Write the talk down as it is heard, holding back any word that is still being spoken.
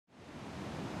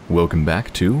Welcome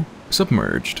back to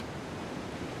Submerged.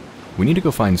 We need to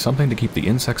go find something to keep the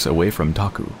insects away from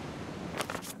Taku.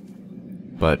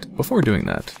 But before doing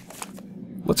that,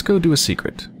 let's go do a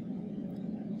secret.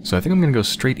 So I think I'm going to go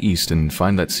straight east and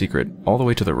find that secret all the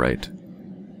way to the right.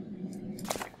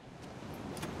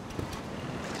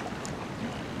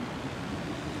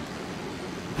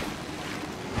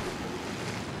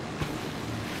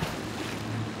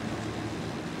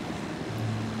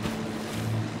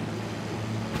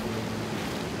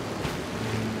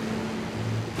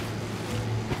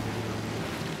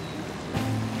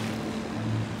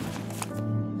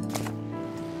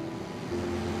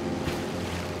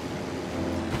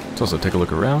 Let's also take a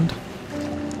look around,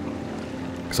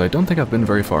 because I don't think I've been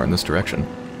very far in this direction.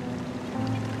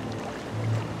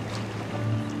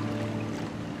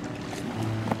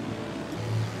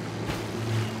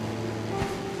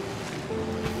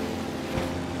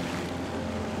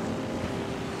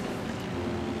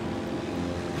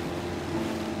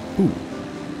 Ooh.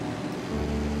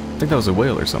 I think that was a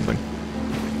whale or something.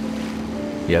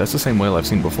 Yeah, that's the same whale I've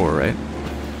seen before, right?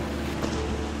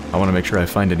 I want to make sure I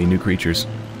find any new creatures.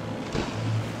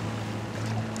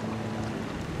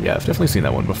 Yeah, I've definitely seen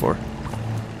that one before.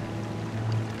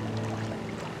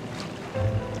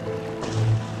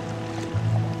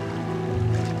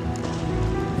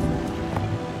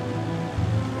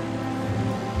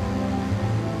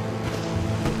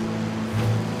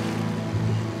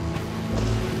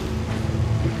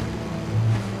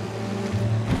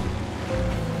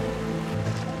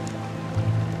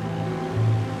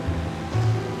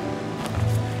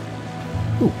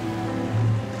 Ooh.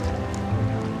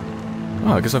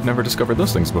 Oh, I guess I've never discovered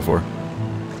those things before.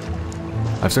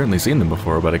 I've certainly seen them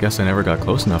before, but I guess I never got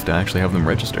close enough to actually have them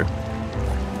register.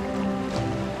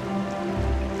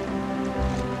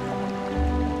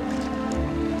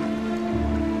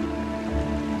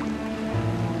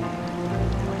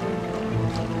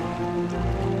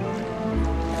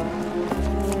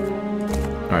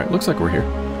 Alright, looks like we're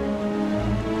here.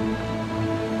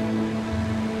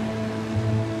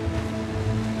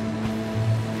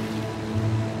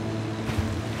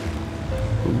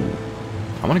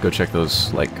 I want to go check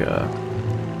those, like,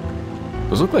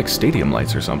 those look like stadium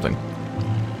lights or something.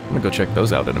 I'm gonna go check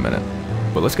those out in a minute.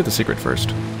 But let's get the secret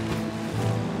first.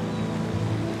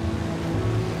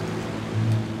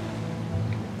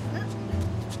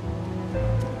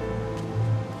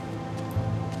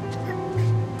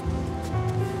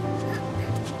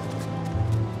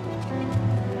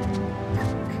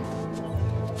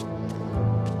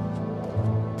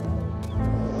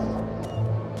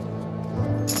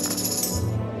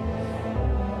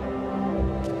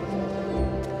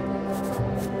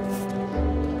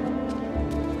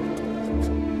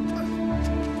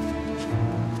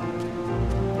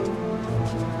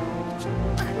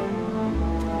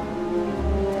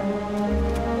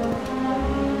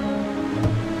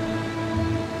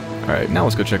 Alright, now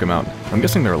let's go check them out. I'm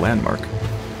guessing they're a landmark.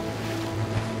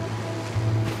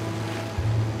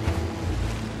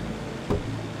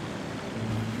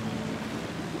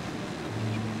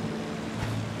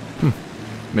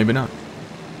 Maybe not.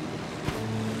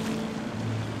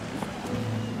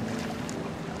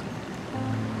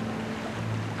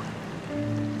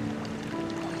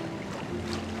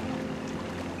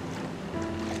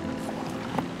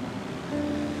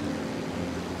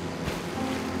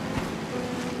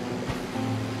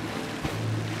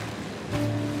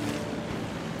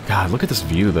 God, look at this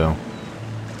view, though.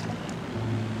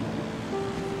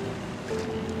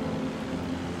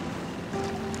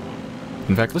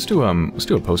 In fact, let's do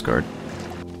a postcard.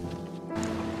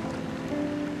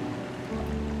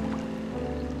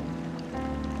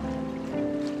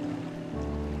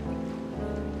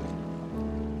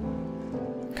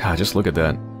 God, just look at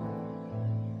that.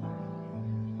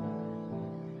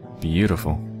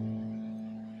 Beautiful.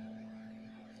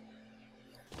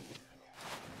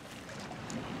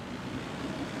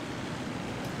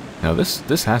 Now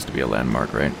this has to be a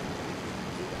landmark, right?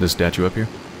 This statue up here?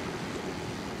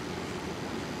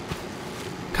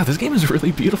 God, this game is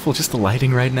really beautiful. Just the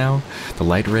lighting right now. The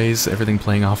light rays, everything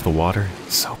playing off the water.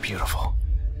 It's so beautiful.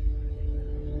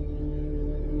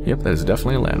 Yep, that is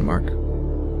definitely a landmark.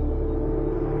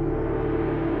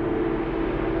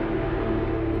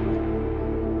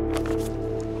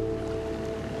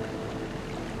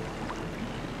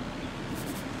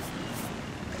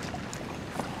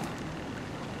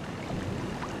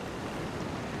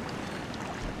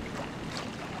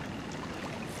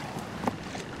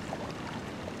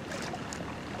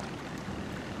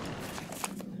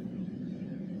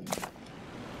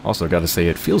 Also, gotta say,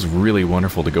 it feels really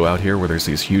wonderful to go out here where there's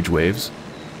these huge waves.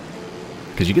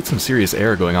 because you get some serious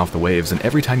air going off the waves, and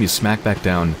every time you smack back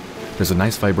down, there's a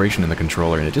nice vibration in the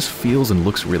controller, and it just feels and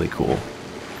looks really cool.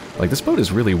 Like, this boat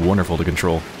is really wonderful to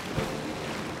control.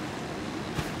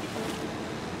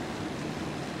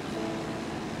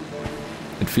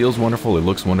 It feels wonderful, it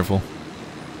looks wonderful.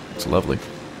 It's lovely.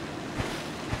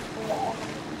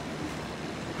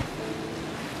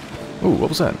 Ooh, what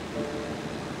was that?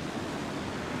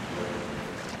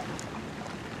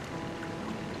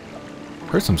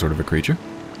 Heard some sort of a creature.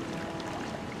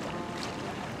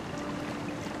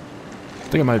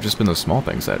 I think it might have just been those small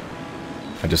things that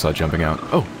I just saw jumping out.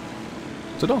 Oh,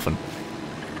 it's a dolphin.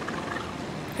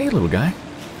 Hey, little guy.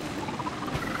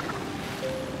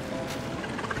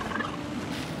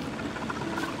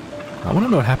 I want to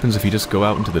know what happens if you just go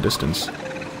out into the distance.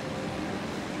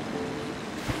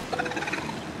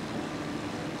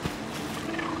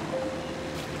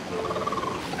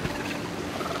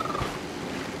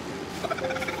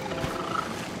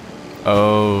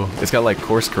 Oh, it's got like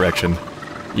course correction.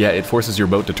 Yeah, it forces your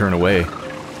boat to turn away.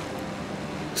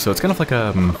 So it's kind of like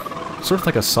a, sort of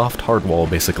like a soft hard wall,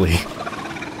 basically.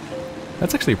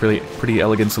 That's actually a pretty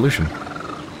elegant solution.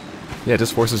 Yeah, it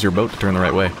just forces your boat to turn the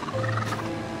right way.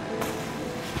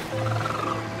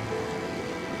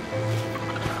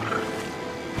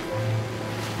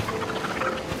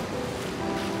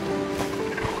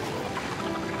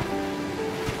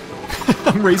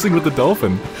 I'm racing with the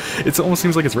dolphin. It almost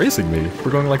seems like it's racing me.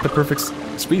 We're going like the perfect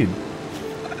speed.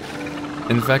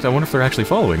 In fact, I wonder if they're actually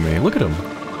following me. Look at them.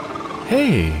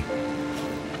 Hey!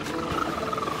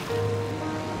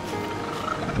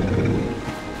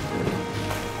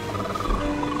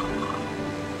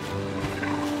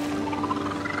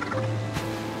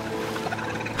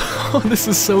 Oh, this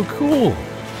is so cool!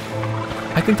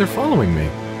 I think they're following me.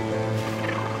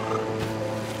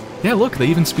 Yeah, look, they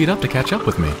even speed up to catch up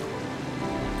with me.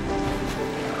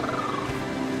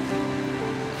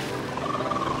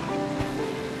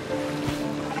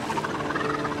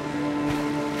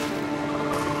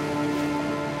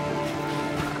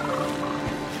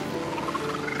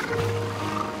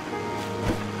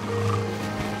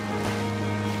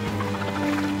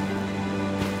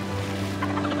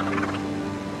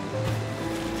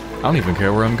 I don't even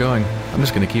care where I'm going. I'm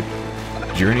just gonna keep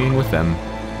journeying with them.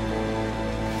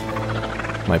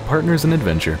 My partners in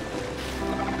adventure.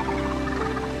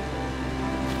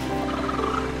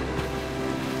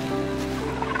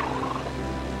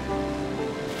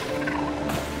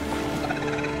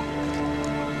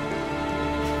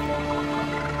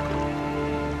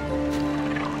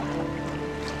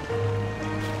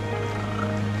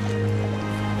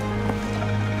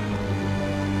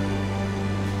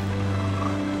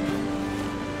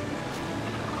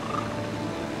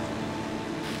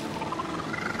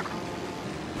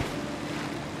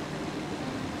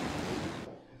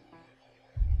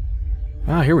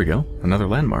 Ah, here we go. Another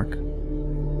landmark.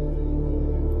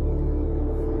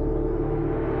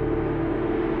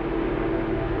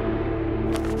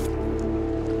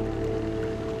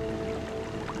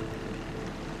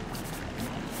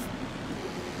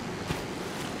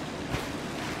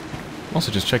 Also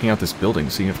just checking out this building,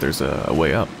 seeing if there's a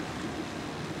way up.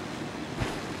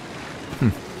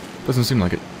 Doesn't seem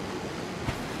like it.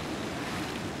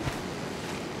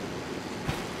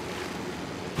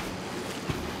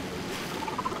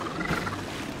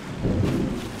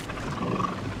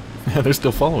 Yeah, they're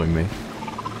still following me.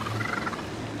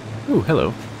 Ooh,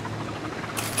 hello.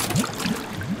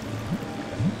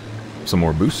 Some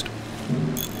more boost.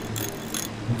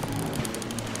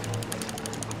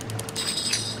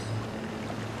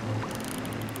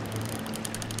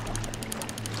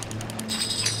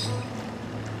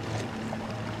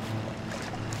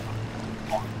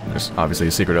 There's obviously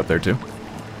a secret up there too.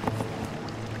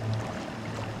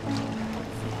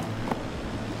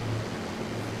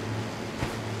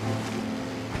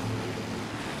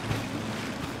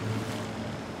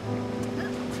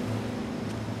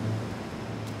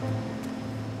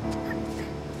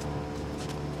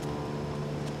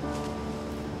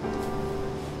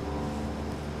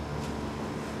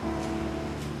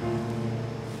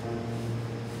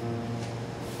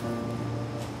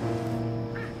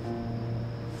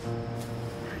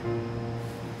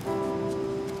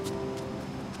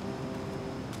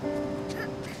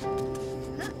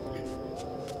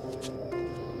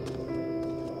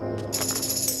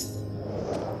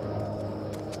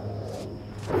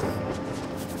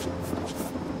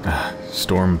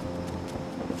 Storm.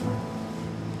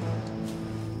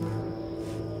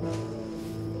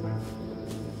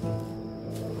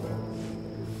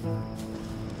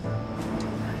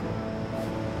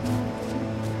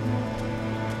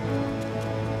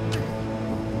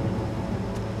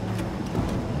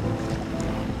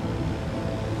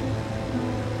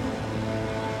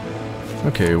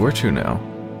 Okay, where to now?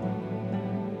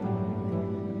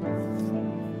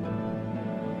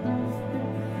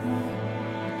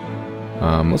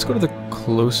 Let's go to the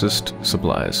closest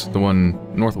supplies, the one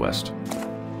northwest.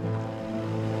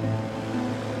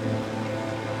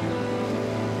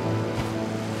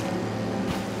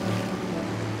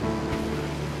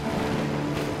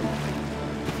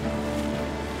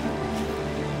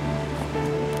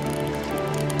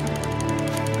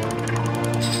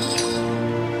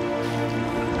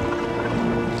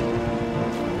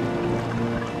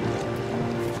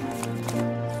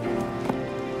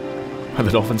 Are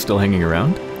the dolphins still hanging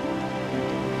around?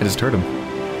 I just heard them.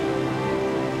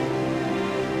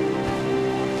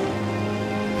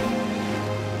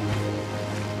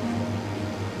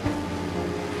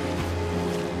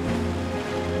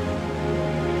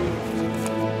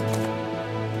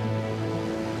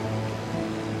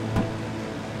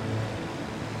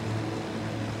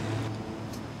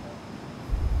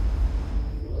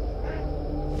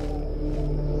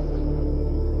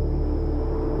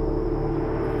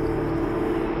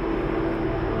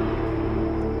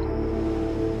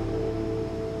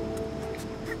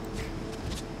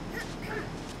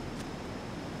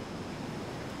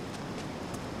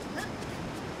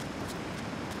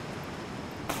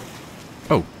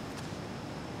 Oh.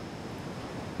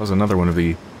 That was another one of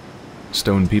the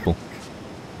stone people.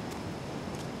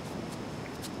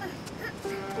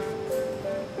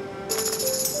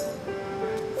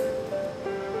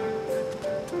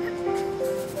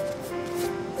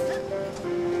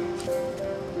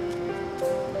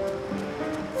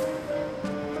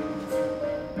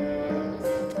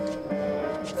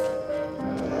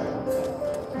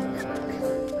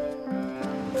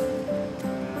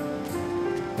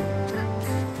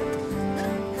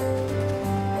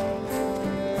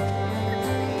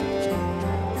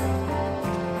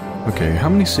 Okay, how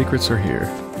many secrets are here?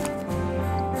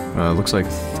 Looks like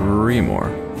 3 more.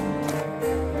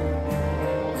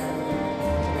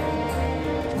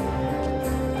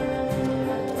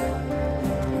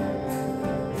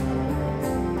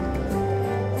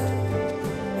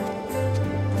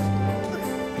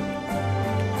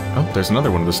 Oh, there's another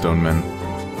one of the stone men.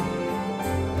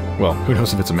 Well, who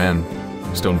knows if it's a man?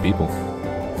 Stone people.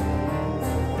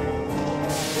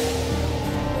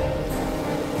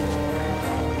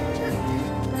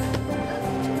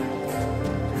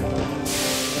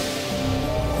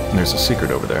 There's a secret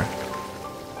over there.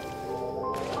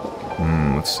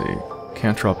 Let's see.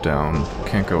 Can't drop down.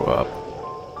 Can't go up.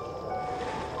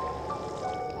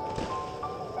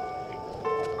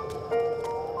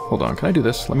 Hold on, can I do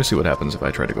this? Let me see what happens if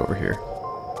I try to go over here.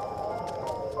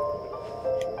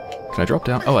 Can I drop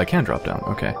down? Oh, I can drop down.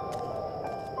 Okay.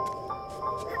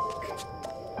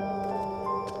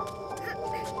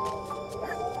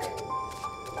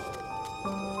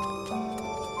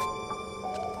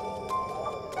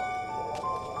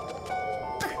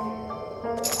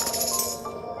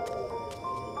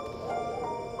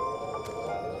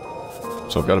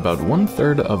 So I've got about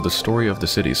 1/3 of the story of the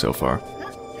city so far.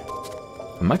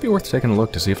 It might be worth taking a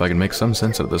look to see if I can make some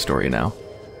sense of the story now.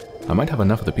 I might have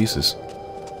enough of the pieces.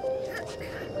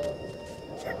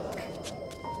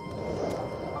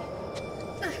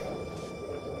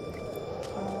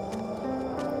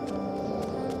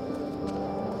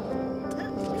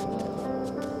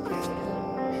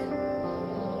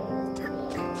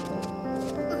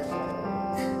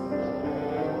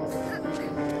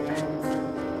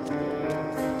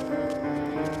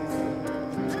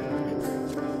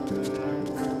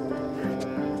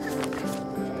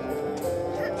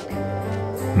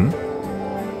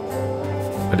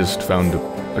 I just found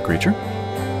a creature.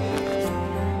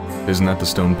 Isn't that the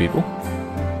stone people?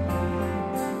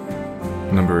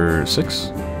 Number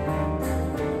 6?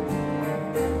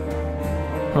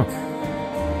 Huh.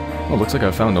 Well, looks like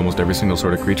I've found almost every single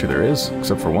sort of creature there is,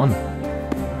 except for one.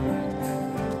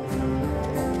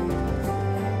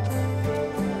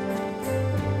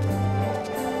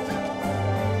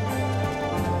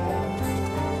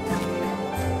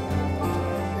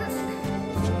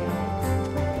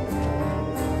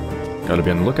 Gotta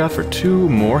be on the lookout for 2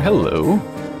 more. Hello!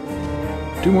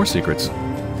 2 more secrets.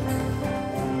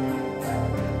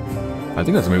 I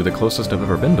think that's maybe the closest I've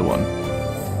ever been to one.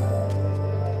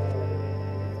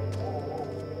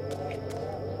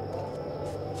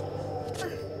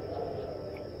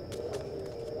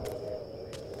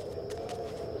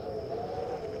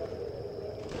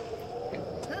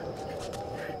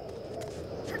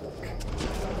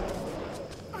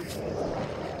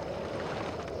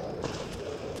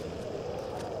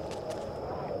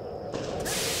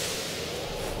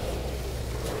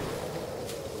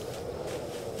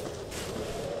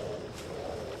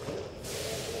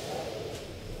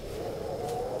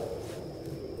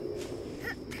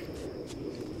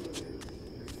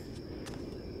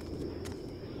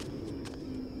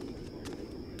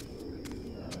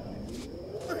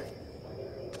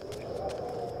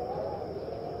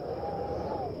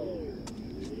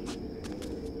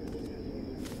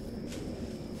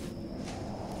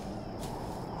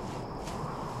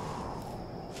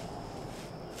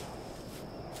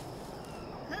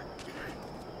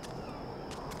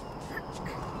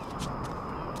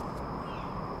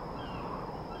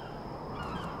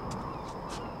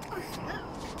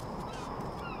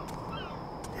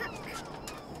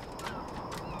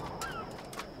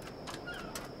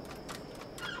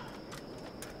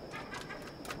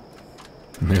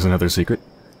 There's another secret.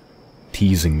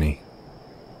 Teasing me.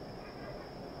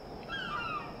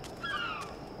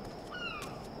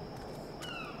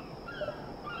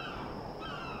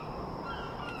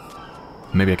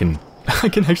 Maybe I can I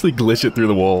can actually glitch it through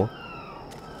the wall.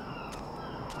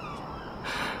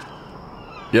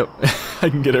 Yep, I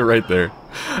can get it right there.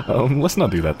 Let's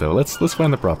not do that though. Let's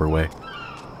find the proper way.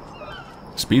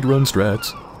 Speedrun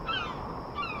strats.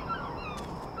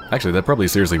 Actually, that probably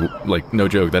seriously, like, no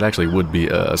joke, that actually would be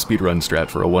a speedrun strat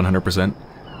for a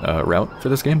 100% route for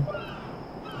this game.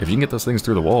 If you can get those things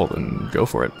through the wall, then go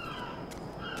for it.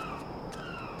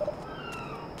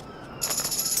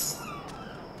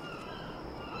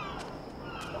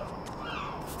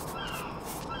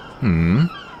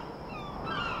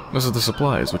 This is the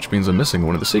supplies, which means I'm missing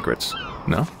one of the secrets.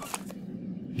 No?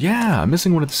 Yeah, I'm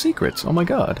missing one of the secrets. Oh my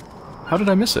god. How did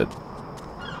I miss it?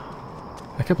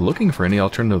 I kept looking for any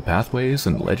alternative pathways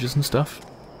and ledges and stuff.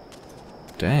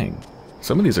 Dang.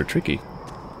 Some of these are tricky.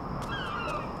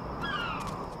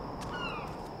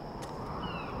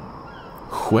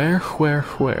 Where?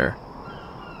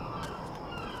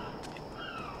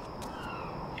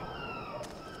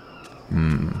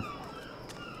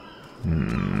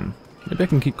 Maybe I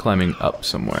can keep climbing up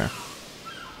somewhere.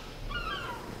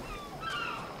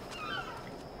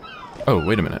 Oh,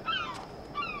 wait a minute.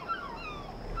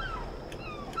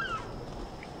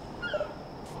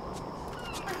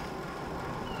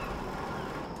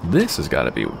 This has got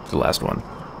to be the last one.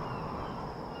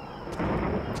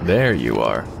 There you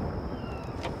are.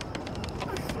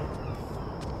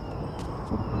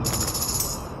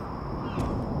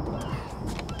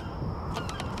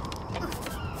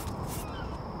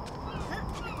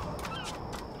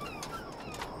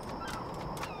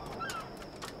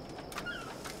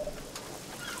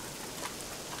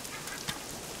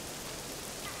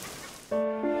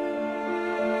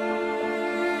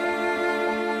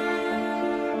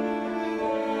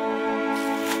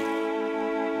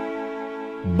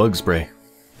 Bug spray.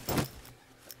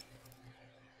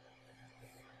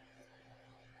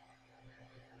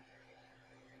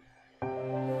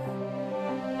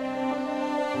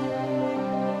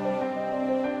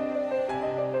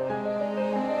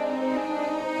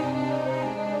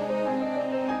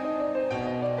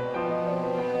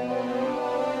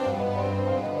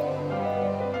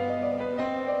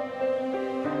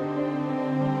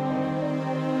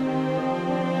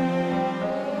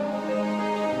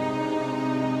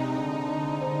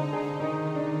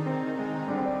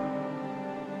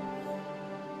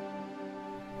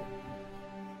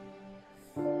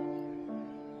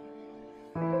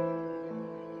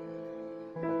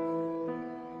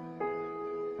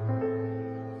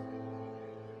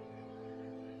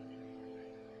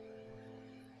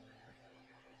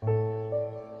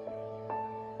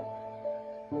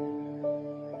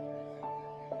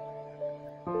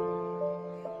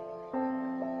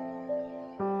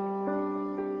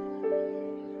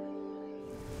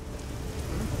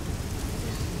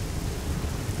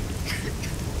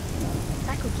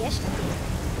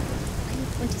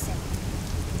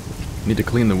 Need to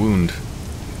clean the wound.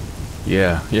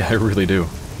 Yeah, I really do.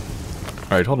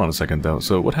 Alright, hold on a second though.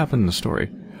 So what happened in the story?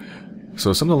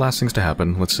 So some of the last things to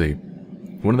happen, let's see.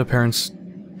 One of the parents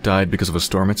died because of a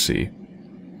storm at sea.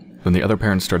 Then the other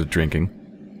parents started drinking.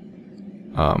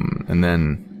 And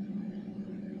then...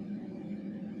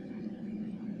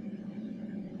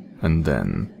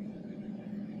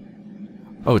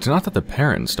 Oh, it's not that the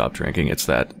parents stopped drinking, it's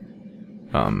that...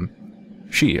 I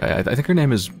think her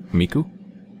name is Miku?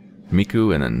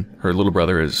 Miku, and then her little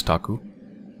brother is Taku.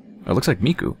 It looks like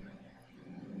Miku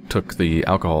took the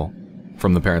alcohol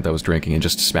from the parent that was drinking and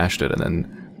just smashed it, and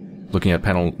then looking at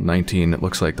panel 19, it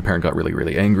looks like the parent got really,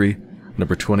 really angry.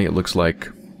 Number 20, it looks like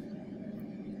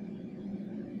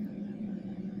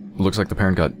the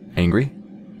parent got angry,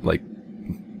 like,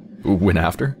 went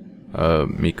after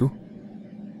Miku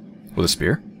with a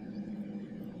spear,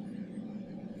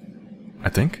 I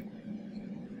think.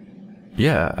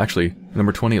 Yeah, actually,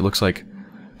 number 20, it looks like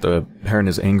the parent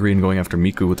is angry and going after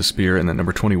Miku with a spear, and then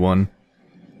number 21,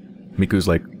 Miku's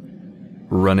like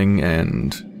running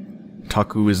and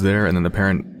Taku is there, and then the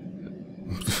parent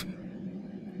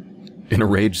in a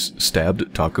rage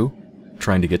stabbed Taku,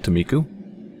 trying to get to Miku.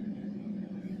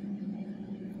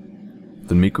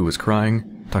 Then Miku was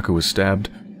crying, Taku was stabbed,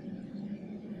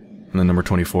 and then number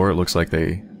 24, it looks like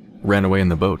they ran away in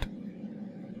the boat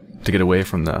to get away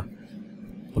from the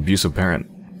abusive parent.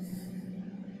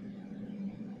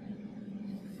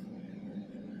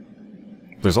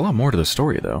 There's a lot more to the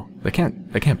story, though. That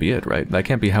can't be it, right? That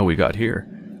can't be how we got here.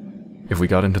 If we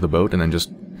got into the boat and then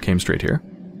just came straight here.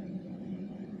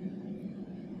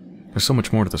 There's so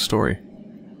much more to the story.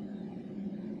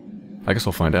 I guess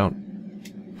I'll find out.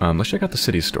 Let's check out the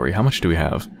city story. How much do we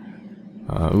have?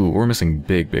 Ooh, we're missing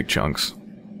big chunks.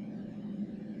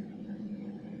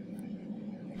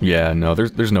 Yeah, no,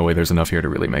 there's no way there's enough here to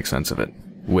really make sense of it.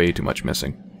 Way too much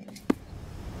missing.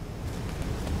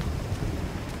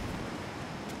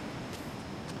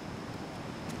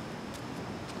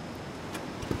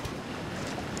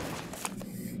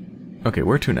 Okay,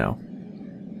 where to now?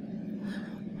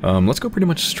 Let's go pretty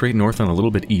much straight north and a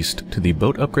little bit east to the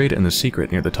boat upgrade and the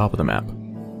secret near the top of the map.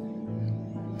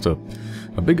 So,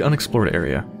 a big unexplored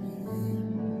area.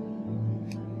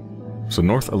 So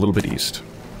north, a little bit east.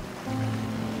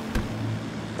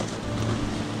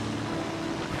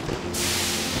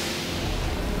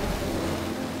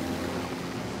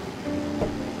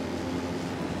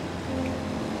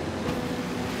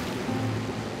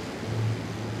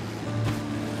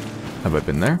 Have I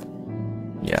been there?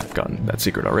 Yeah, I've gotten that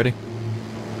secret already.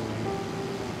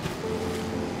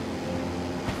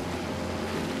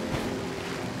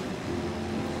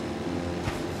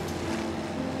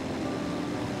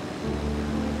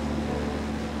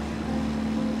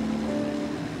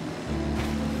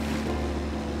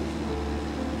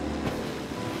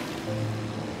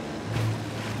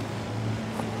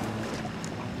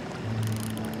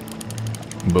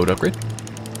 Boat upgrade?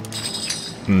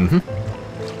 Mm-hmm.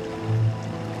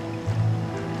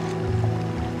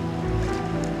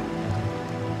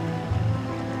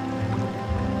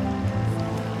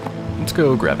 Let's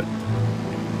go grab it.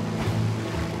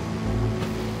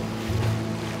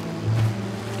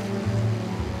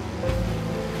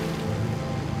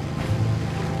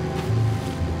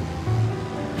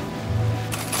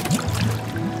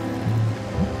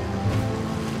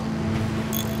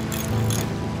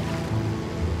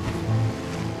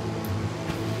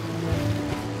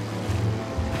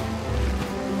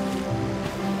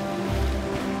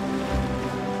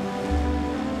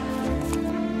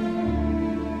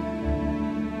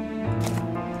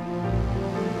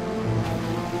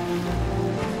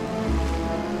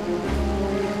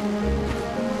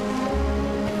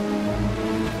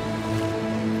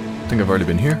 I think I've already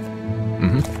been here.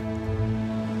 Mm-hmm.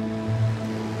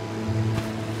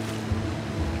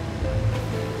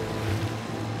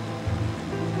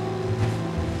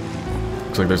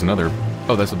 Looks like there's another...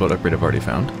 Oh, that's the boat upgrade I've already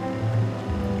found.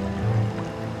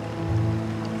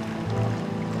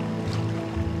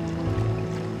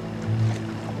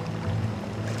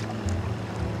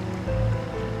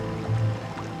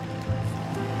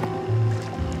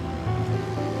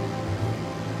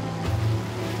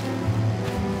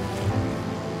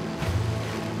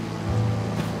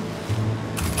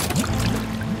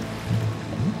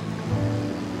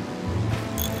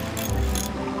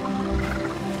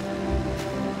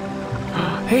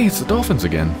 Hey, it's the dolphins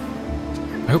again.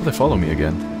 I hope they follow me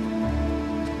again.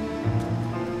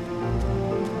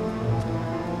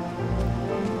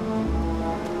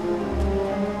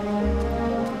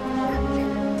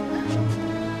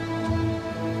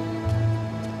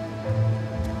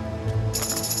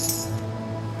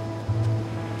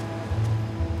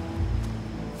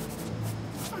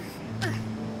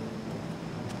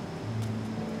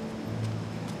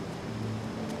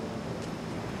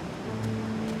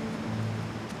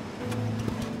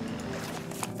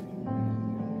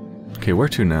 Okay, where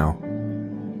to now?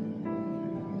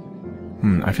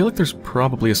 I feel like there's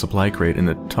probably a supply crate in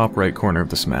the top right corner of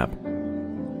this map.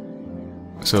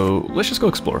 So, let's just go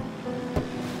explore.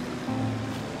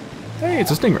 Hey,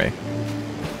 it's a stingray.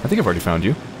 I think I've already found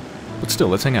you. But still,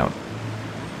 let's hang out.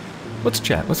 Let's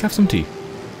chat, let's have some tea.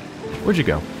 Where'd you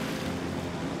go?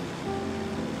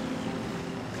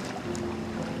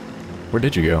 Where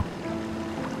did you go?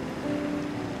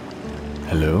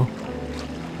 Hello?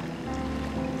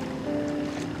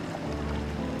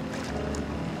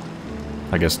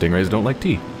 I guess stingrays don't like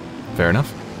tea. Fair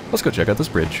enough. Let's go check out this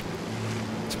bridge.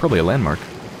 It's probably a landmark.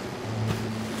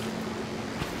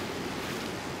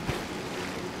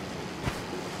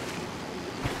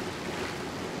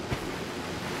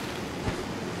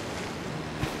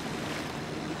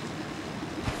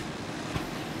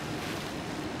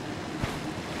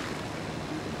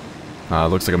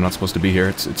 Looks like I'm not supposed to be here.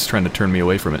 It's trying to turn me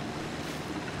away from it.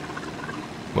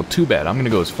 Well, too bad. I'm gonna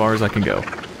go as far as I can go.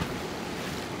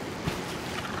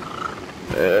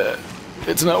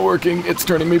 It's not working. It's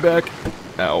turning me back.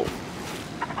 Ow.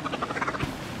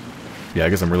 Yeah, I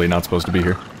guess I'm really not supposed to be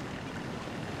here.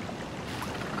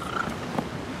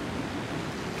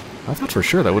 I thought for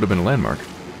sure that would have been a landmark.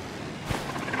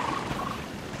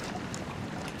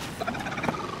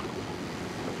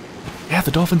 Yeah,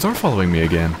 the dolphins are following me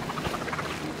again.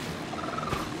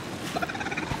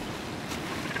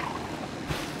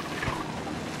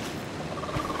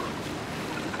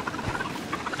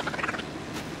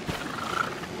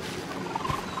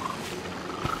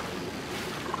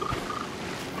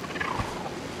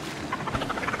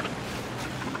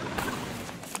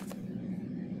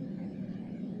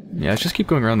 Yeah, let's just keep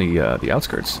going around the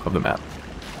outskirts of the map.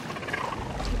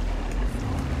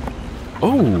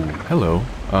 Oh, hello.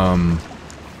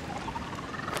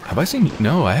 Have I seen you?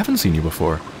 No, I haven't seen you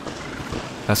before.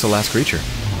 That's the last creature.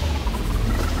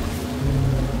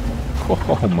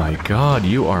 Oh my god,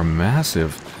 you are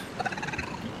massive.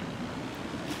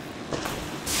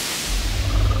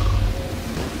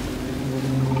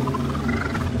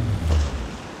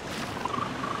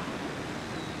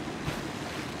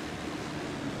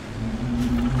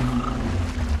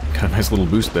 Got a nice little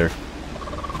boost there.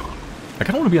 I kind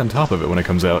of want to be on top of it when it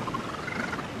comes out.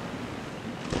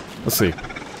 Let's see.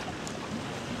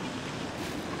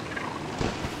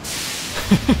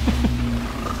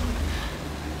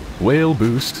 Whale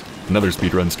boost. Another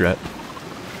speedrun strat.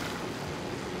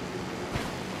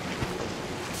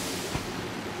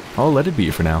 I'll let it be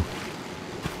for now.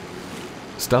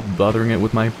 Stop bothering it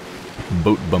with my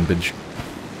boat bumpage.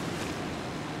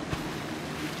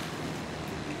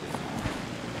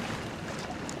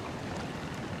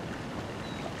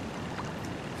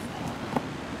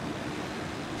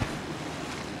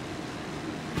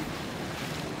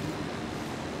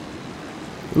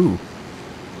 Ooh.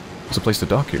 There's a place to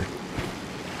dock here.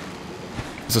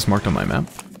 Is this marked on my map?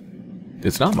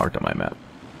 It's not marked on my map.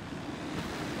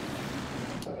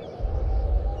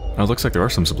 Oh, it looks like there are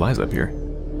some supplies up here.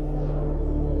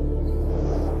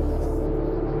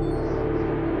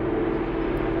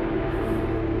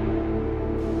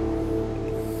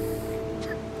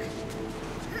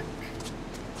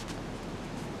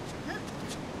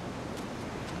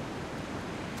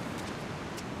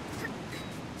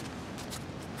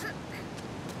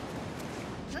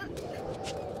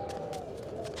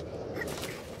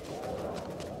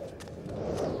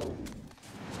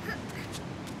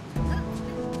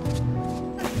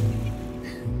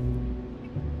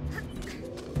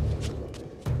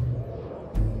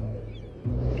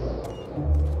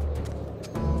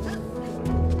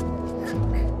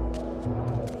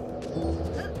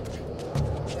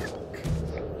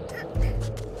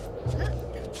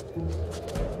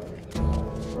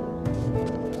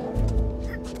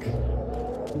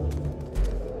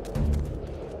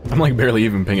 I'm like barely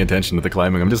even paying attention to the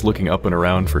climbing. I'm just looking up and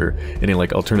around for any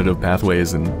like alternative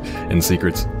pathways and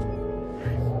secrets.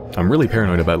 I'm really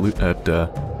paranoid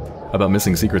about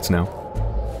missing secrets now.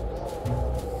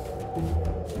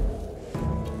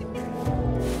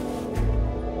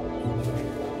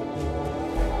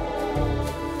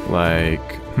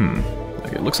 Like,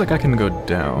 like it looks like I can go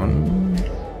down.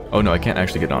 Oh no, I can't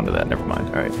actually get onto that. Never mind.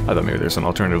 All right, I thought maybe there's an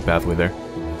alternative pathway there.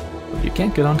 But you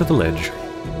can't get onto the ledge.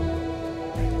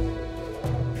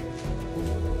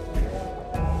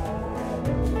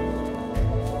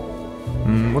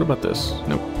 What about this?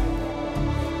 Nope.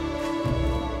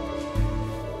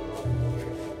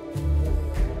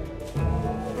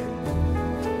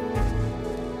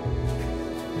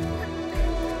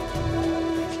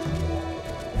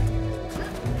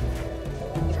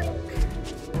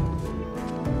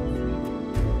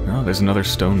 Oh, there's another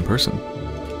stone person.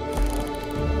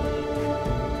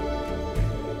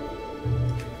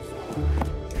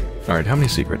 Alright, how many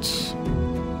secrets?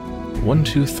 1,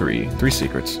 2, 3. 3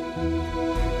 secrets.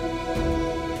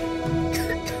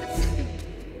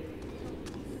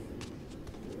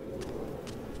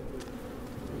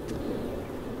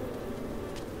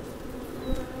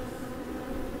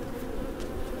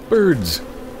 Birds!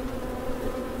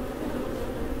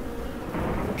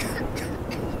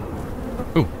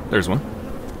 Ooh, there's one.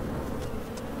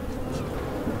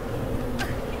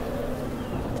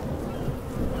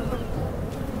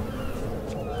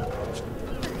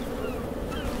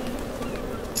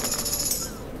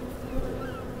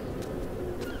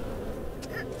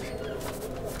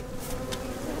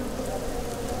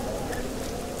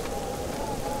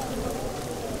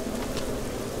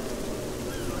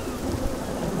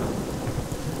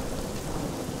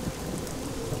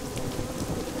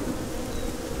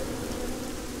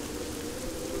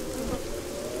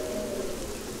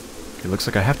 It looks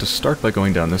like I have to start by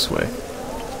going down this way.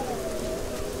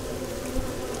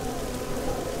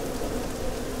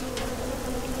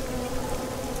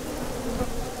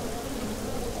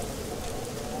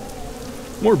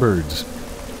 More birds.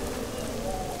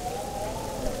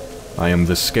 I am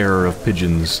the scarer of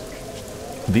pigeons,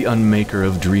 the unmaker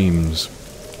of dreams.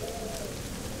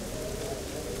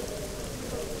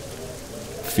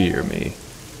 Fear me.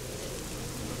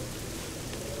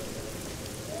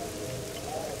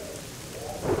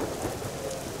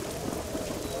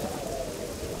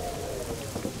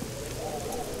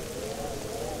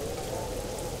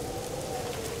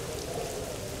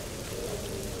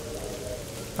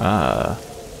 Ah,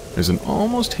 there's an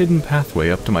almost hidden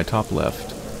pathway up to my top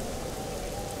left.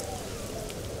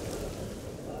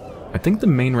 I think the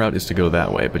main route is to go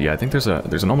that way, but yeah, I think there's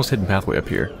an almost hidden pathway up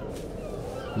here.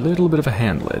 Little bit of a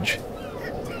hand ledge.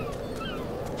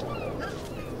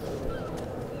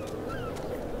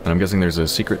 And I'm guessing there's a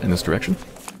secret in this direction?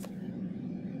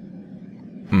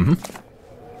 Mm-hmm.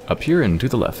 Up here and to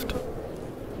the left.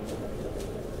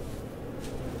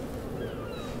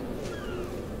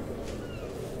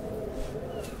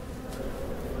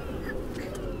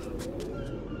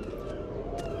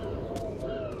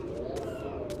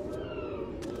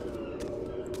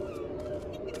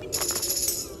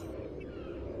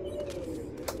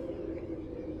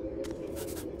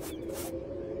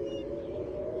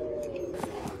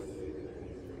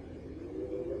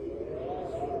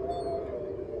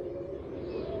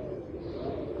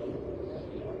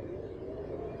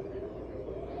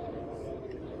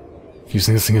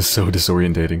 Using this thing is so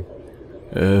disorientating.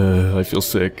 I feel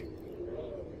sick.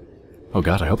 Oh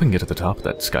god, I hope I can get to the top of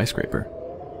that skyscraper.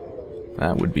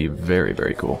 That would be very,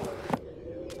 very cool.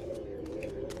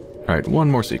 Alright, one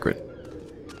more secret.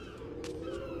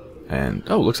 And,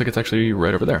 oh, looks like it's actually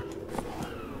right over there.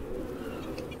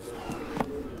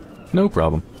 No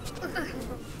problem.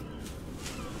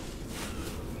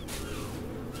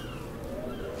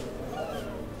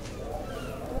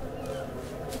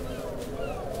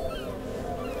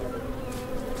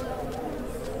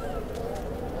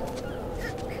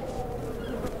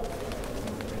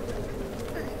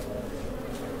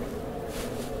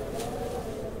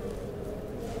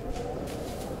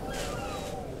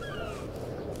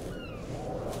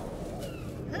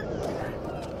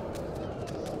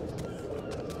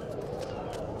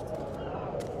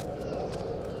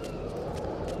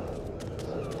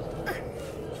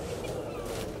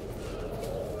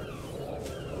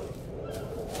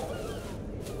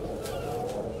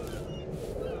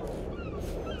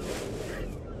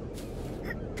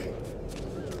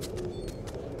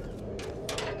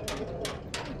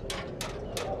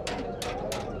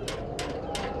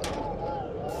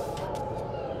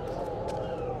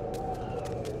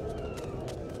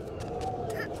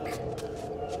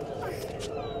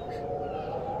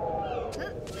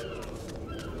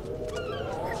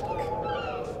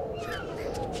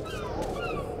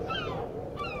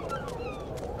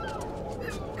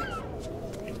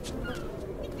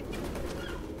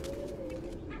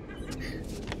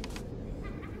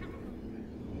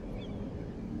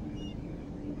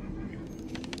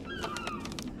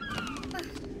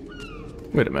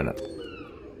 Wait a minute.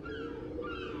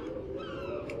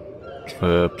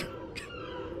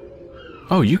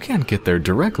 Oh, you can't get there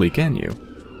directly, can you?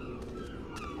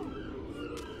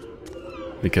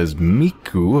 Because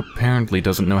Miku apparently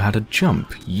doesn't know how to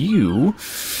jump. You...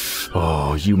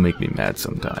 Oh, you make me mad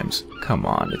sometimes. Come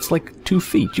on, it's like 2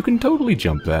 feet. You can totally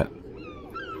jump that.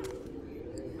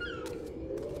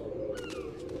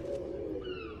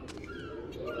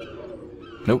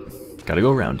 Nope. Gotta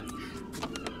go around.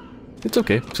 It's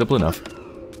okay. Simple enough.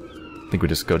 I think we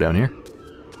just go down here.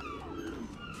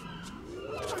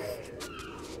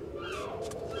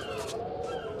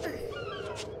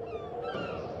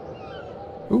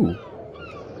 Ooh.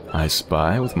 I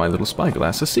spy with my little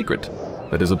spyglass a secret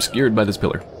that is obscured by this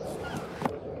pillar.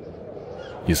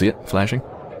 You see it flashing?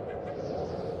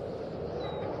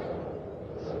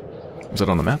 Is that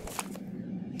on the map?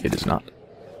 It is not.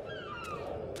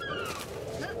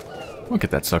 We'll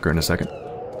get that sucker in a second.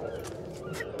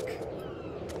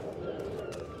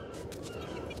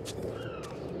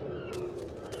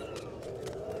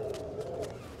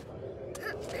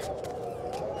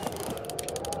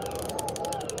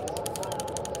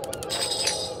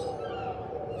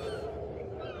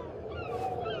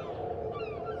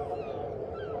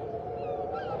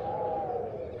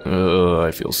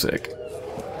 I feel sick.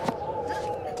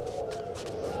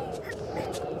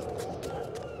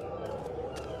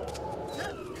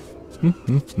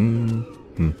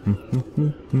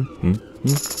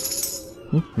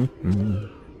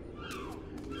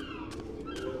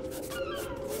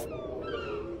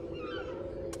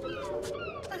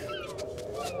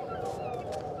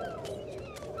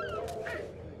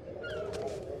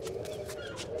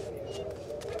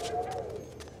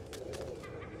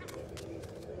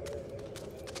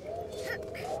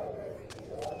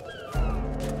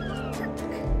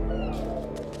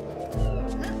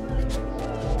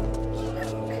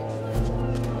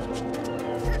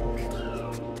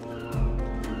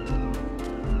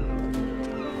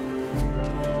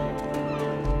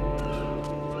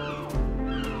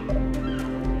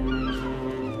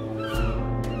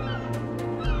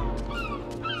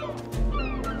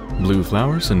 Blue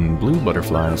flowers and blue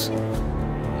butterflies.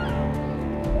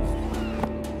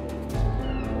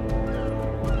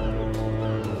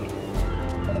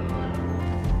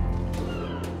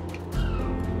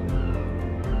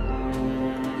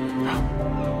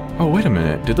 Oh, wait a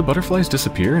minute. Did the butterflies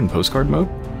disappear in postcard mode?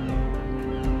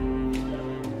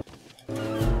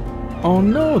 Oh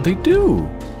no, they do!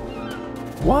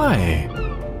 Why?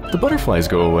 The butterflies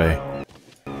go away.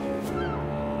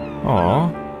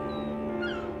 Aww.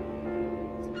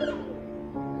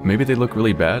 Maybe they look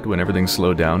really bad when everything's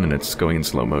slowed down and it's going in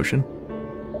slow motion?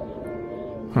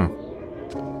 Huh.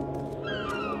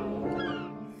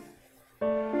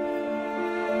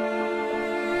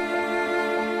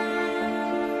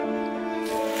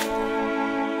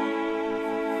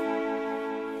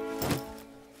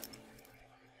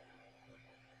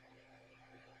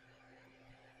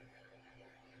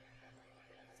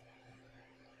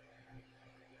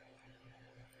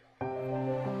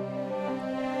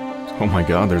 Oh my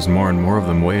god, there's more and more of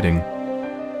them waiting.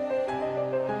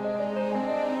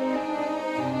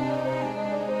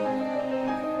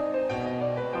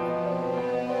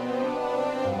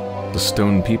 The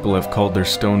stone people have called their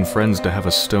stone friends to have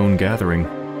a stone gathering.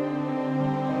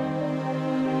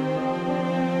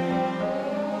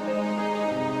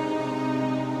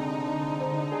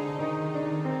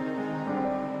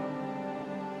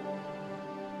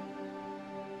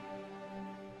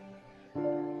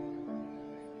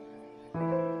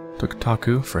 Took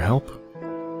Taku for help.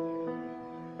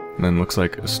 And then looks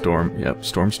like a storm. Yep,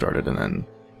 storm started and then...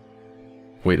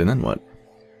 Wait, and then what?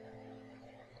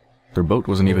 Their boat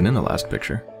wasn't even in the last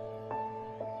picture.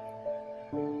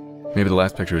 Maybe the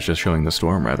last picture was just showing the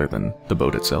storm rather than the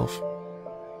boat itself.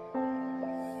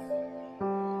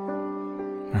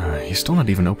 He's still not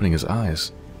even opening his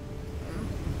eyes.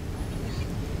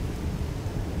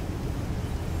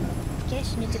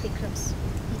 Cash need to be close.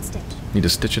 Need stitch. Need to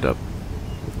stitch it up.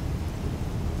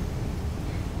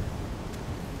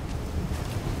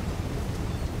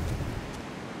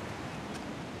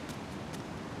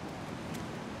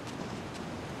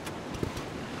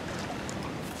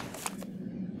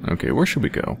 Okay, where should we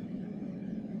go?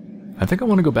 I think I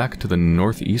want to go back to the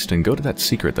northeast and go to that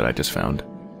secret that I just found.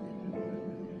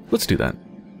 Let's do that.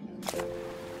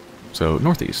 So,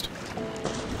 northeast.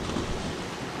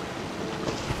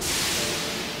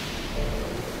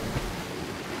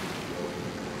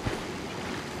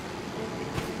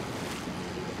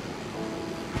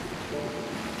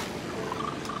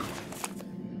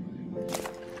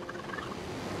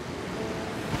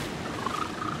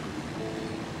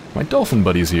 My dolphin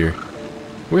buddy's here.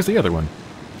 Where's the other one?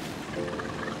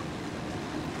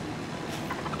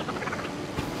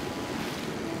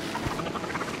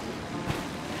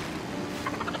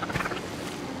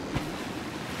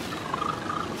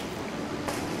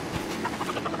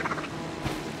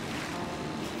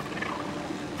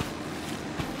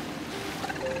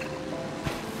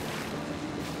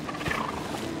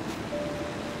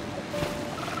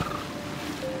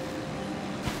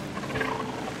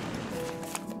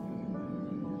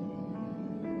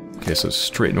 Okay, so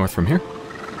straight north from here.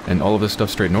 And all of this stuff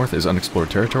straight north is unexplored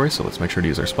territory, so let's make sure to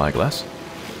use our spyglass.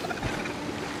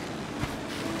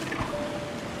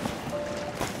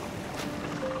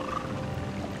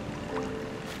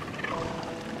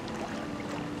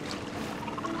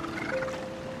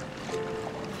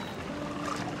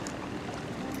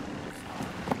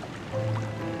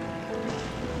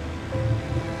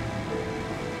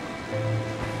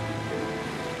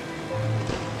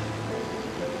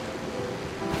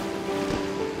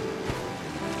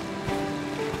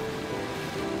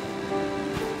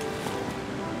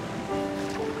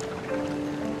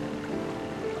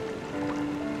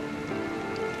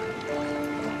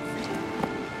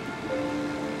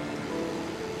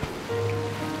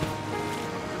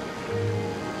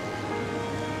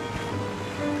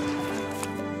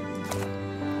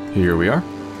 Here we are.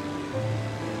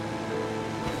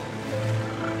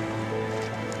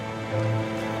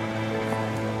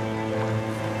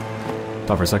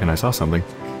 Thought for a second I saw something.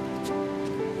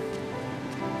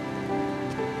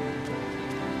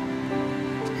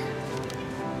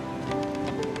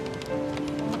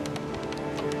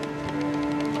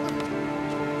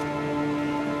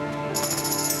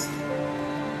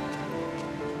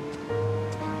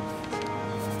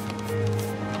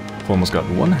 Almost got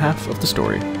one half of the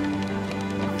story.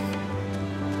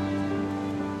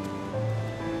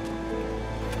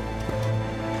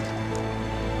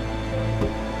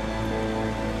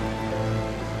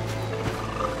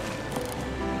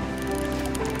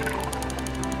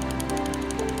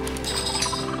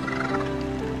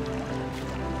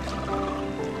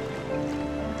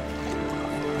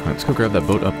 Let's go grab that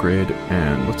boat upgrade,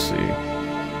 and let's see.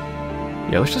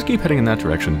 Yeah, let's just keep heading in that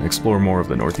direction, explore more of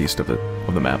the northeast of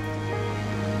the map.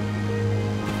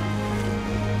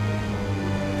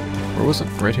 Where was it?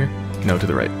 Right here? No, to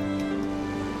the right.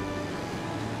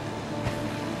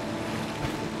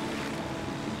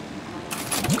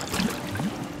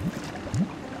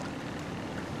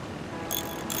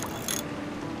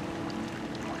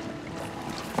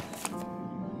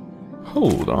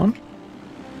 Hold on.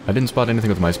 I didn't spot anything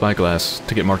with my spyglass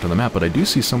to get marked on the map, but I do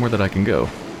see somewhere that I can go.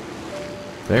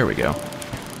 There we go.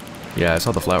 Yeah, I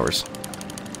saw the flowers.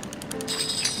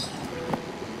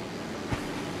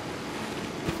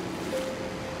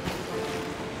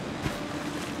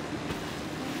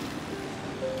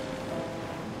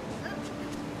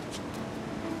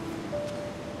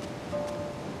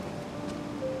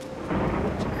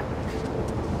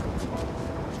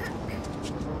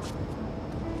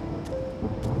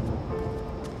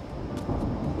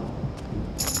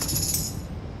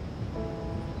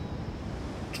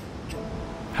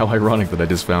 How ironic that I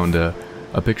just found a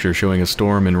picture showing a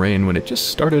storm and rain when it just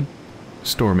started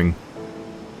storming.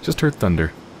 Just heard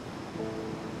thunder.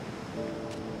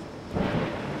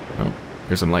 Oh,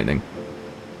 here's some lightning.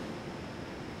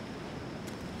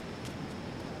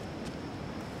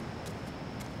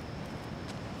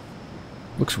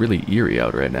 Looks really eerie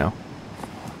out right now.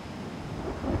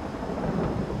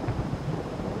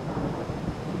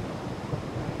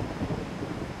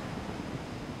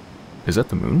 Is that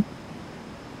the moon?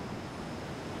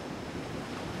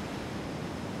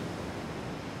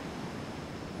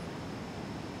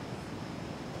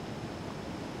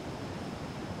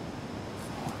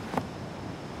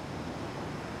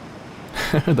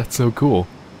 That's so cool.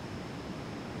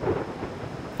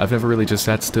 I've never really just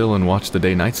sat still and watched the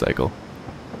day-night cycle.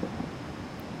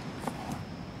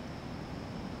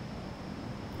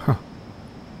 Huh.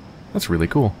 That's really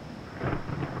cool.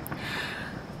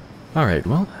 Alright,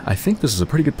 well, I think this is a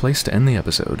pretty good place to end the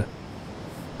episode.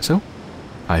 So,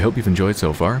 I hope you've enjoyed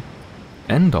so far,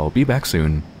 and I'll be back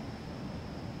soon.